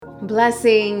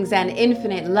Blessings and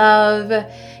infinite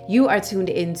love. You are tuned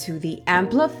into the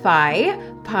Amplify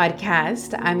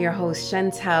podcast. I'm your host,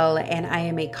 Chantel, and I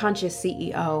am a conscious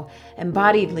CEO,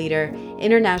 embodied leader,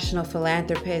 international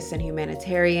philanthropist, and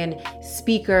humanitarian,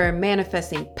 speaker,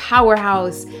 manifesting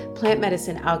powerhouse, plant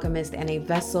medicine alchemist, and a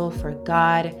vessel for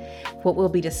God. What we'll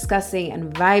be discussing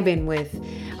and vibing with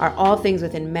are all things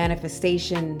within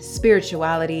manifestation,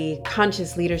 spirituality,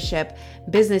 conscious leadership,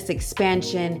 business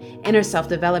expansion, inner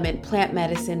self-development, plant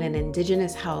medicine, and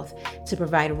indigenous health to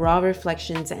provide raw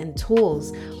reflections and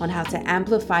tools on how to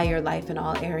amplify your life in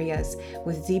all areas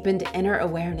with deepened inner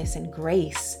awareness and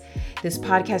grace. This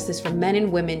podcast is for men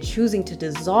and women choosing to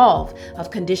dissolve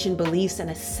of conditioned beliefs and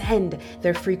ascend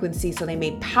their frequency so they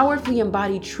may powerfully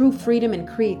embody true freedom and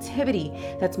creativity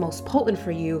that's most potent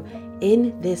for you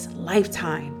in this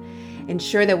lifetime.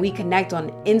 Ensure that we connect on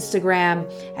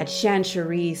Instagram at Shan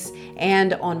Charisse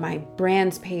and on my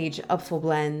brand's page, Upful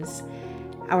Blends.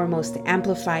 Our most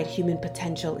amplified human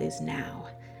potential is now.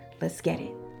 Let's get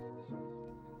it.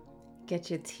 Get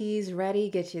your teas ready.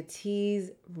 Get your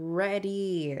teas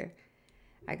ready.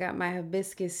 I got my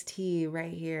hibiscus tea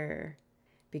right here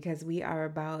because we are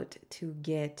about to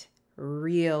get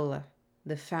real.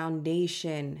 The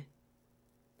foundation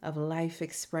of life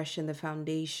expression, the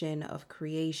foundation of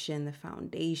creation, the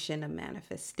foundation of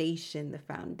manifestation, the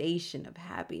foundation of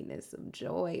happiness, of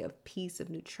joy, of peace,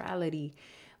 of neutrality.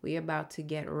 We're about to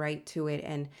get right to it.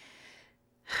 And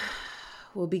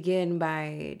we'll begin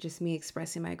by just me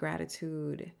expressing my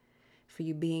gratitude for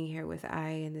you being here with I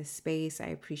in this space. I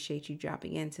appreciate you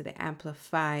dropping into the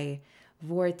Amplify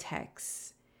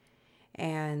vortex.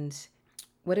 And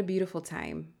what a beautiful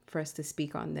time for us to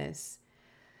speak on this.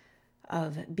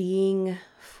 Of being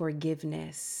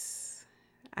forgiveness.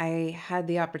 I had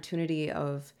the opportunity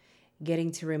of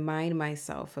getting to remind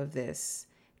myself of this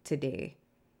today.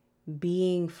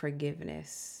 Being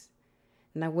forgiveness.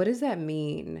 Now, what does that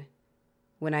mean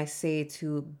when I say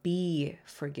to be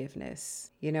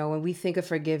forgiveness? You know, when we think of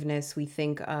forgiveness, we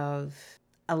think of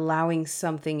allowing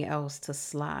something else to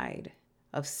slide,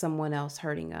 of someone else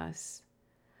hurting us,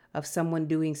 of someone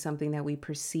doing something that we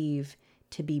perceive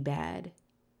to be bad.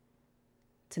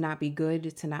 To not be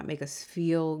good, to not make us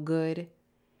feel good,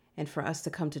 and for us to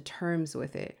come to terms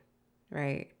with it,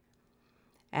 right?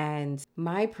 And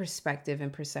my perspective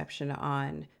and perception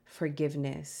on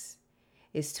forgiveness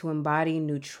is to embody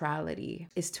neutrality,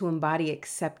 is to embody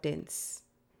acceptance,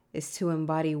 is to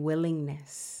embody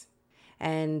willingness.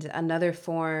 And another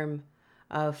form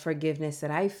of forgiveness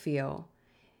that I feel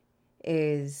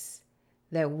is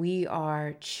that we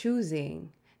are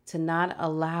choosing to not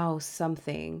allow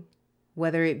something,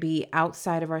 whether it be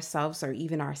outside of ourselves or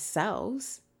even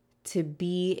ourselves, to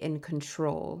be in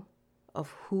control of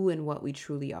who and what we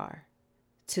truly are.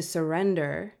 To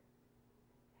surrender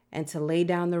and to lay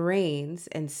down the reins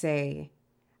and say,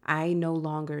 I no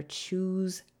longer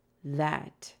choose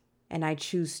that. And I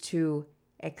choose to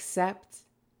accept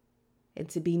and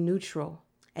to be neutral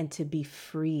and to be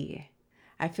free.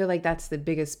 I feel like that's the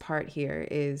biggest part here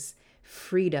is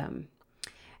freedom.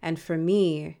 And for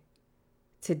me,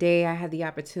 today, I had the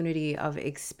opportunity of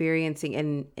experiencing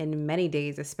in many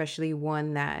days, especially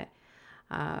one that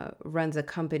runs a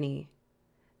company.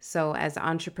 So as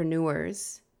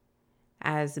entrepreneurs,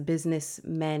 as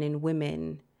businessmen and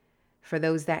women, for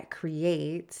those that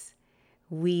create,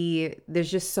 there's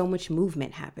just so much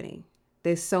movement happening.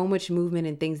 There's so much movement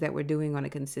in things that we're doing on a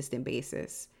consistent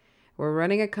basis. We're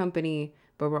running a company,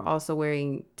 but we're also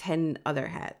wearing 10 other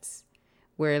hats.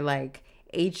 We're like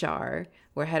HR,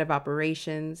 we're head of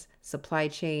operations, supply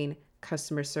chain,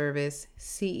 customer service,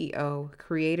 CEO,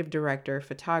 creative director,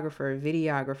 photographer,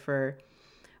 videographer,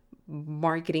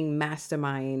 marketing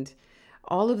mastermind,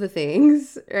 all of the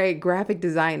things, right? Graphic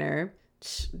designer.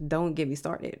 Don't get me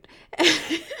started.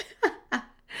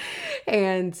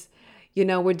 And,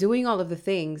 we're doing all of the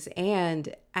things.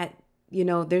 And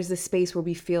there's this space where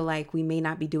we feel like we may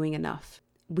not be doing enough.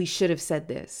 We should have said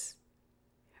this.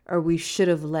 Or we should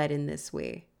have led in this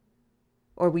way,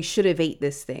 or we should have ate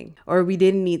this thing, or we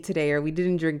didn't eat today, or we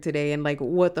didn't drink today. And like,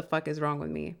 what the fuck is wrong with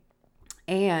me?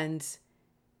 And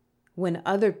when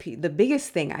the biggest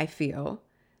thing I feel,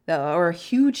 or a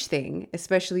huge thing,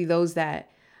 especially those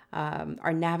that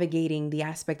are navigating the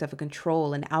aspect of a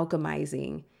control and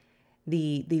alchemizing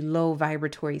the low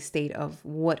vibratory state of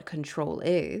what control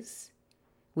is,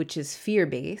 which is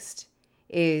fear-based,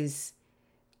 is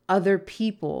other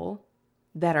people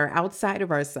that are outside of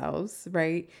ourselves,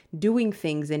 right? Doing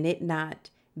things and it not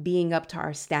being up to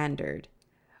our standard,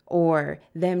 or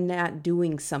them not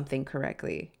doing something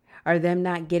correctly, or them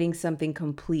not getting something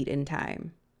complete in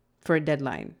time for a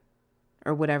deadline,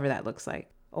 or whatever that looks like.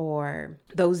 or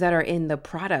those that are in the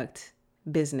product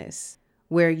business,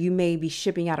 where you may be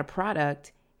shipping out a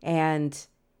product and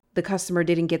the customer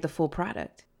didn't get the full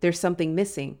product. There's something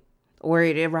missing or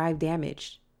it arrived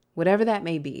damaged, whatever that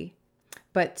may be.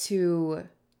 But to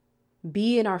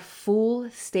be in our full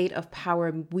state of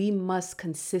power, we must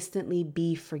consistently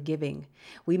be forgiving.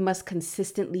 We must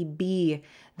consistently be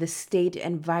the state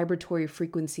and vibratory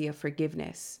frequency of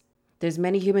forgiveness. There's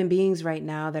many human beings right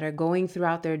now that are going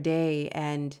throughout their day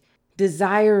and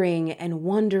desiring and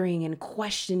wondering and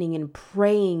questioning and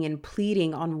praying and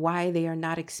pleading on why they are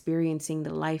not experiencing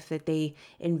the life that they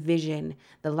envision,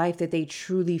 the life that they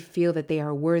truly feel that they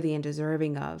are worthy and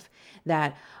deserving of,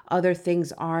 that other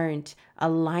things aren't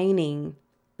aligning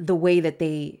the way that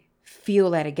they feel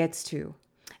that it gets to,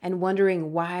 and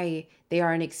wondering why they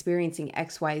aren't experiencing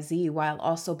XYZ while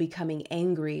also becoming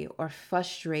angry or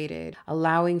frustrated,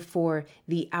 allowing for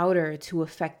the outer to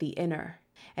affect the inner.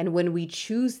 And when we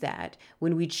choose that,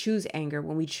 when we choose anger,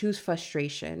 when we choose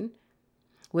frustration,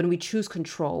 when we choose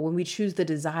control, when we choose the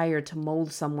desire to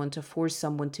mold someone, to force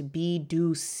someone to be,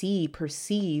 do, see,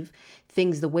 perceive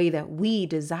things the way that we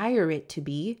desire it to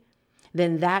be,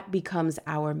 then that becomes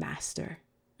our master.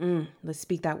 Let's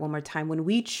speak that one more time. When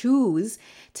we choose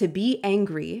to be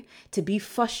angry, to be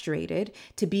frustrated,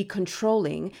 to be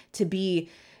controlling, to be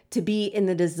in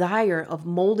the desire of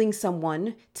molding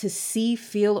someone to see,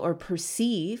 feel, or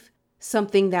perceive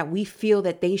something that we feel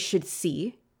that they should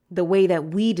see, the way that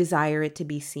we desire it to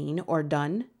be seen or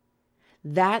done,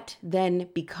 that then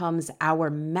becomes our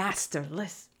master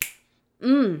list.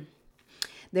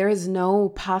 There is no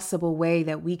possible way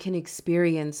that we can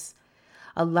experience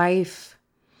a life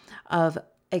of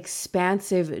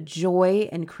expansive joy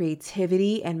and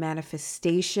creativity and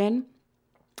manifestation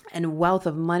and wealth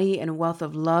of money and wealth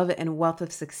of love and wealth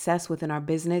of success within our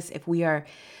business if we are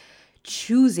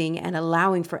choosing and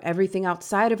allowing for everything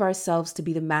outside of ourselves to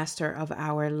be the master of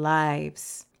our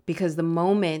lives. Because the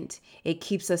moment it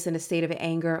keeps us in a state of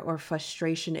anger or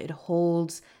frustration, it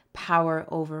holds power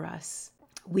over us.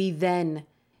 We then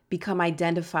become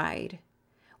identified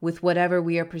with whatever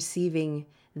we are perceiving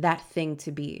that thing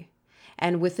to be.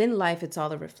 And within life, it's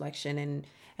all a reflection,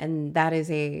 and that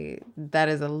is a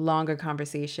longer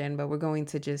conversation. But we're going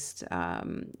to just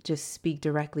speak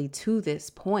directly to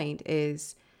this point: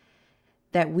 is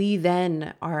that we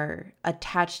then are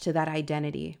attached to that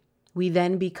identity. We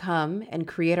then become and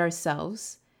create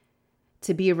ourselves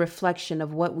to be a reflection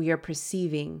of what we are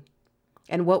perceiving,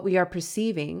 and what we are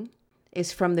perceiving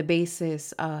is from the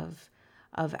basis of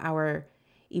our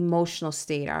emotional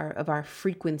state, of our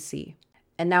frequency.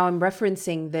 And now I'm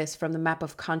referencing this from the Map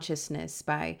of Consciousness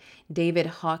by David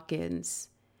Hawkins.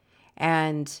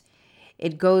 And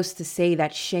it goes to say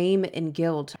that shame and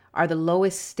guilt are the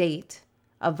lowest state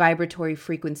of vibratory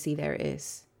frequency there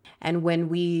is. And when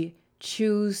we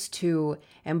choose to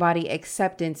embody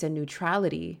acceptance and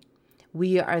neutrality,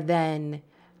 we are then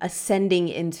ascending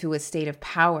into a state of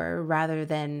power rather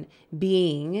than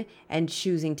being and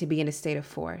choosing to be in a state of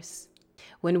force.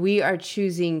 When we are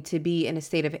choosing to be in a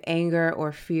state of anger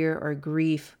or fear or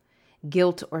grief,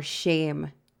 guilt or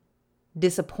shame,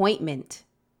 disappointment,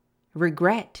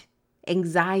 regret,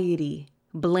 anxiety,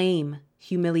 blame,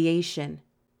 humiliation,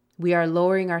 we are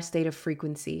lowering our state of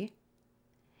frequency,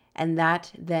 and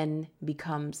that then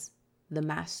becomes the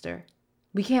master.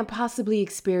 We can't possibly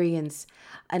experience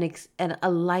a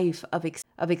life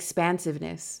of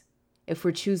expansiveness if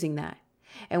we're choosing that.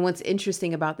 And what's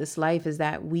interesting about this life is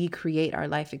that we create our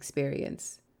life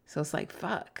experience. So it's like,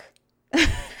 fuck.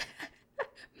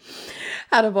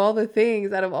 Out of all the things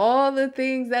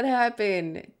that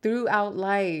happen throughout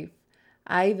life,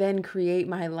 I then create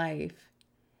my life,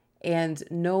 and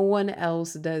no one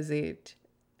else does it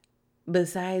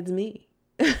besides me.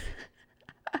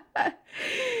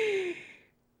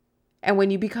 And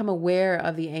when you become aware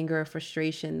of the anger or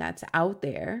frustration that's out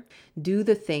there, do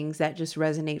the things that just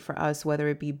resonate for us, whether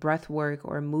it be breath work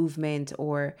or movement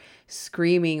or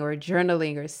screaming or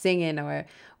journaling or singing or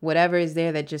whatever is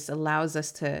there that just allows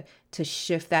us to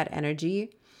shift that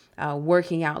energy,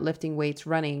 working out, lifting weights,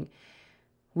 running.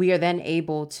 We are then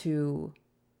able to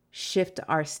shift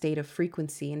our state of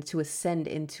frequency and to ascend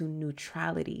into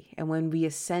neutrality. And when we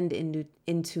ascend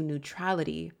into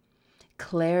neutrality,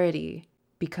 clarity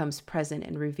becomes present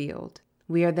and revealed.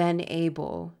 We are then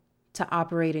able to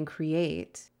operate and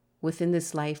create within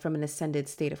this life from an ascended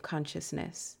state of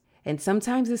consciousness. And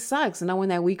sometimes it sucks knowing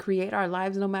that we create our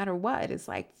lives no matter what. It's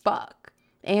like, fuck.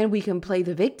 And we can play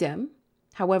the victim.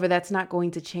 However, that's not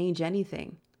going to change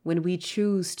anything. When we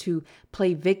choose to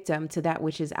play victim to that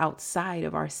which is outside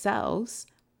of ourselves,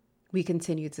 we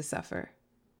continue to suffer.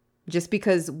 Just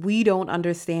because we don't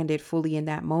understand it fully in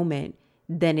that moment,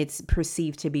 then it's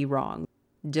perceived to be wrong.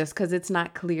 Just because it's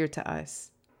not clear to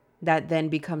us, that then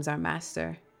becomes our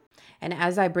master. And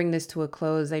as I bring this to a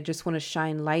close, I just want to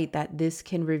shine light that this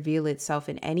can reveal itself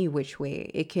in any which way.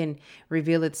 It can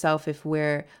reveal itself if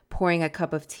we're pouring a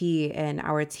cup of tea and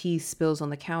our tea spills on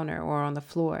the counter or on the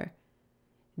floor.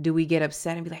 Do we get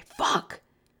upset and be like, fuck,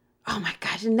 oh my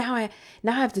gosh, and now I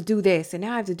have to do this and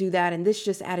now I have to do that, and this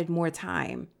just added more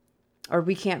time? Or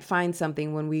we can't find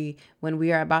something when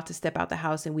we are about to step out the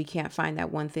house and we can't find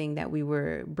that one thing that we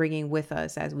were bringing with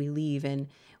us as we leave, and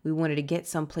we wanted to get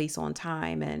someplace on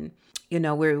time, and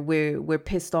we're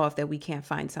pissed off that we can't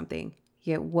find something.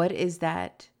 Yet what is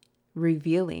that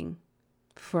revealing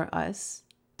for us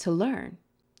to learn?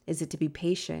 Is it to be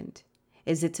patient?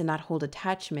 Is it to not hold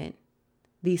attachment?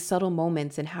 These subtle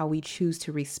moments and how we choose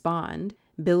to respond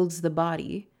builds the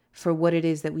body for what it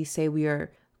is that we say we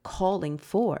are calling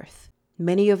forth.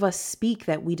 Many of us speak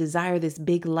that we desire this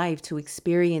big life to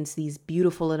experience these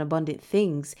beautiful and abundant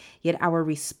things, yet our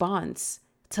response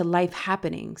to life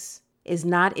happenings is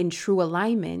not in true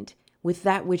alignment with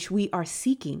that which we are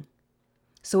seeking.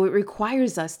 So it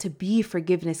requires us to be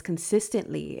forgiveness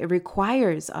consistently. It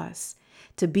requires us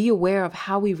to be aware of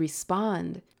how we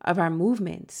respond, of our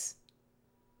movements.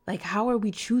 Like, how are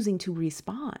we choosing to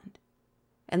respond?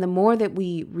 And the more that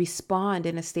we respond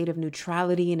in a state of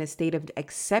neutrality, in a state of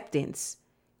acceptance,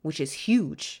 which is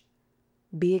huge,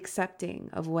 be accepting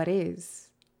of what is,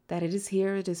 that it is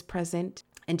here, it is present.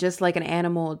 And just like an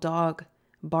animal, a dog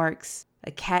barks,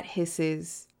 a cat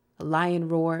hisses, a lion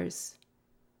roars,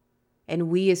 and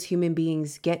we as human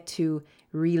beings get to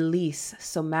release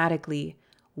somatically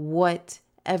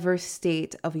whatever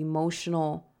state of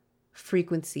emotional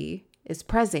frequency is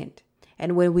present.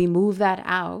 And when we move that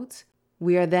out,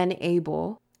 we are then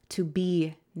able to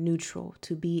be neutral,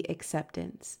 to be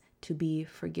acceptance, to be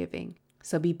forgiving.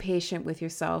 So be patient with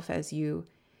yourself as you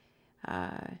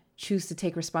choose to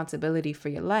take responsibility for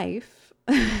your life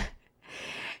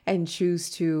and choose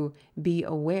to be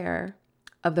aware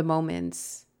of the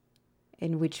moments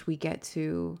in which we get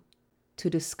to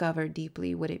discover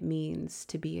deeply what it means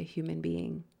to be a human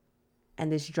being.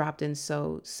 And this dropped in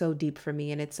so deep for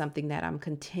me. And it's something that I'm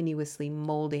continuously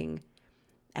molding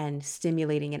and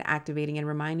stimulating and activating and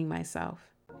reminding myself.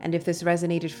 And if this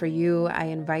resonated for you, I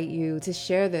invite you to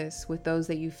share this with those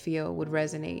that you feel would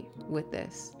resonate with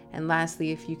this. And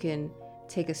lastly, if you can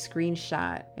take a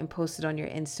screenshot and post it on your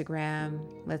Instagram,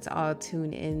 let's all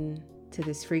tune in to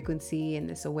this frequency and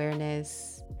this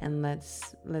awareness, and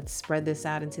let's spread this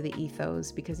out into the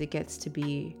ethos, because it gets to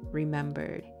be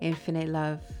remembered. Infinite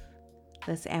love.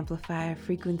 Let's amplify our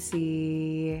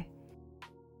frequency.